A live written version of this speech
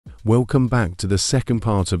Welcome back to the second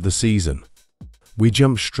part of the season. We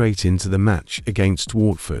jump straight into the match against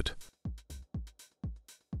Watford.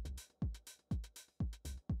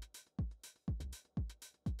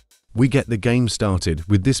 We get the game started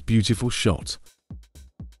with this beautiful shot.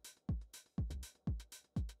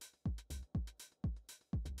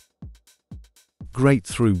 Great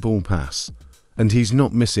through ball pass, and he's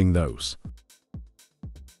not missing those.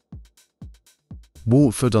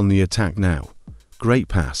 Watford on the attack now. Great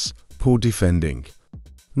pass, poor defending.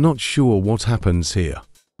 Not sure what happens here.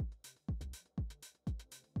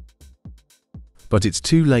 But it's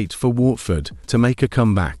too late for Watford to make a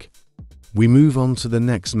comeback. We move on to the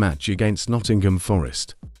next match against Nottingham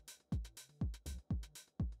Forest.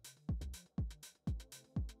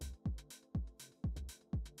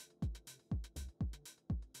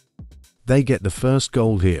 They get the first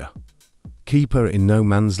goal here. Keeper in no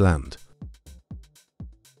man's land.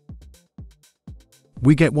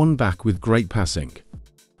 We get one back with great passing.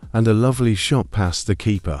 And a lovely shot past the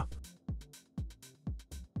keeper.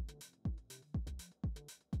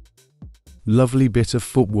 Lovely bit of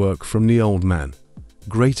footwork from the old man.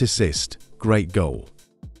 Great assist, great goal.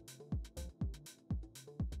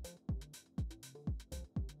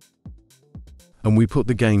 And we put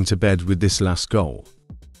the game to bed with this last goal.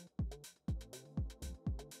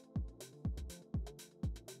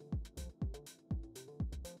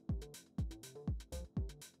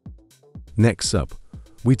 Next up,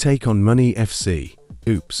 we take on Kingz F.c.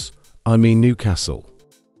 Oops, I mean Newcastle.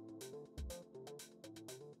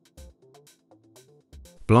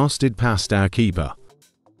 Blasted past our keeper.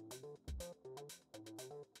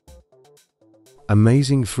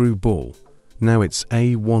 Amazing through ball. Now it's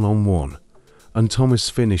a one-on-one, and Thomas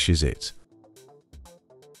finishes it.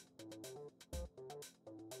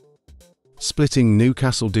 Splitting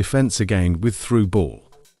Newcastle defence again with through ball,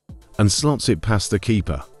 and slots it past the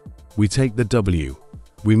keeper. We take the W.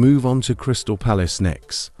 We move on to Crystal Palace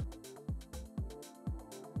next.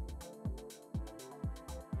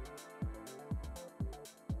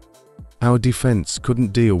 Our defence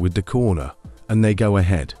couldn't deal with the corner, and they go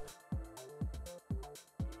ahead.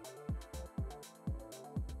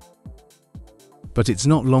 But it's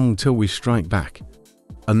not long till we strike back.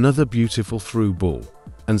 Another beautiful through ball,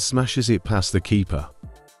 and smashes it past the keeper.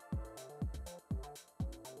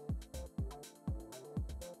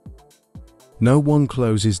 No one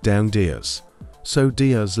closes down Diaz, so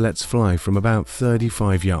Diaz lets fly from about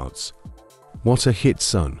 35 yards. What a hit,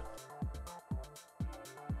 son.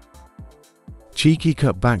 Cheeky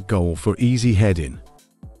cut-back goal for easy head-in.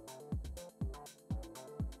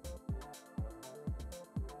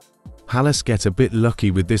 Palace get a bit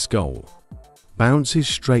lucky with this goal. Bounces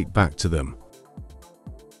straight back to them.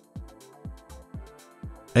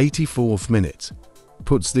 84th minute.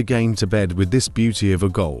 Puts the game to bed with this beauty of a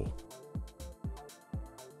goal.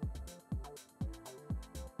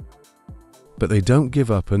 But they don't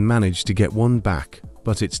give up and manage to get one back,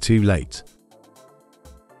 but it's too late.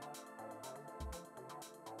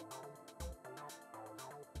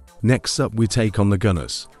 Next up we take on the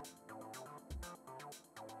Gunners.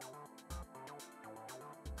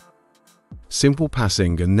 Simple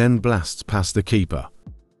passing and then blasts past the keeper.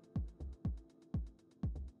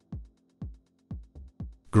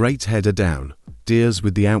 Great header down, Diaz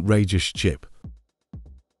with the outrageous chip.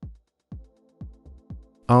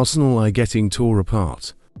 Arsenal are getting tore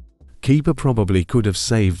apart. Keeper probably could have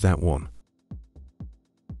saved that one.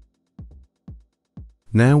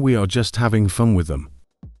 Now we are just having fun with them.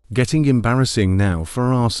 Getting embarrassing now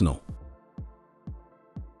for Arsenal.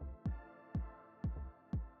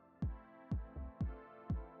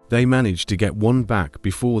 They managed to get one back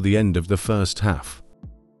before the end of the first half.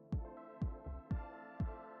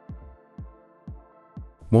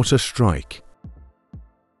 What a strike.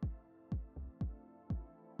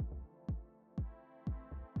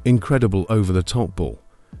 Incredible over-the-top ball.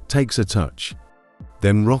 Takes a touch.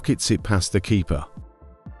 Then rockets it past the keeper.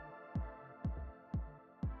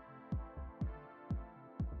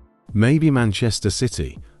 Maybe Manchester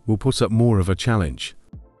City will put up more of a challenge.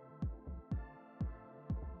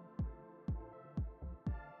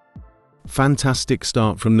 Fantastic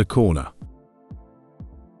start from the corner.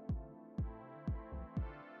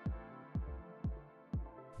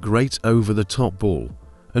 Great over-the-top ball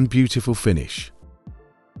and beautiful finish.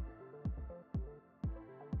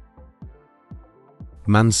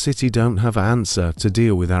 Man City don't have an answer to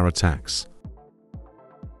deal with our attacks.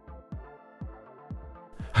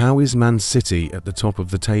 How is Man City at the top of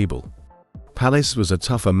the table? Palace was a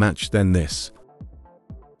tougher match than this.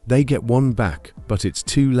 They get one back, but it's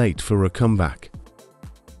too late for a comeback.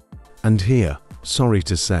 And here, sorry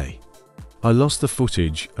to say, I lost the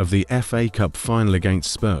footage of the FA Cup final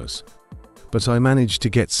against Spurs, but I managed to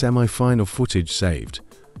get semi-final footage saved,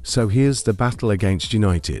 so here's the battle against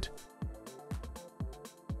United.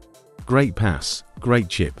 Great pass, great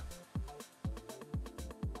chip.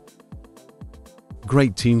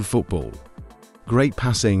 Great team football. Great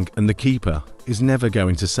passing, and the keeper is never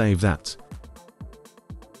going to save that.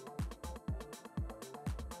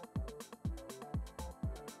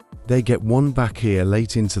 They get one back here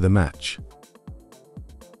late into the match.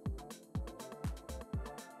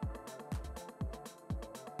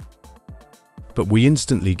 But we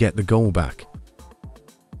instantly get the goal back.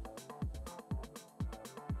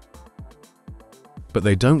 But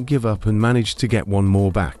they don't give up and manage to get one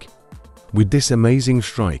more back with this amazing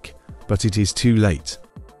strike, but it is too late.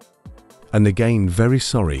 And again, very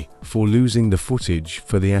sorry for losing the footage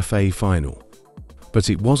for the FA final. But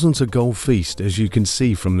it wasn't a goal feast, as you can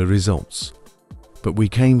see from the results. But we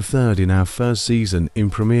came third in our first season in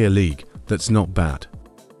Premier League. That's not bad.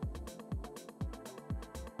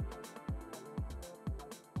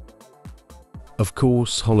 Of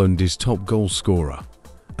course, Holland is top goal scorer,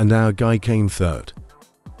 and our guy came third.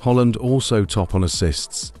 Holland also top on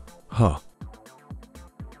assists.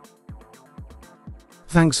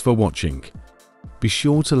 Thanks for watching. Be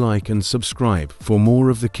sure to like and subscribe for more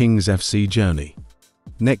of the Kingz FC journey.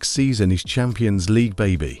 Next season is Champions League,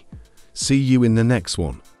 baby. See you in the next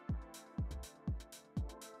one.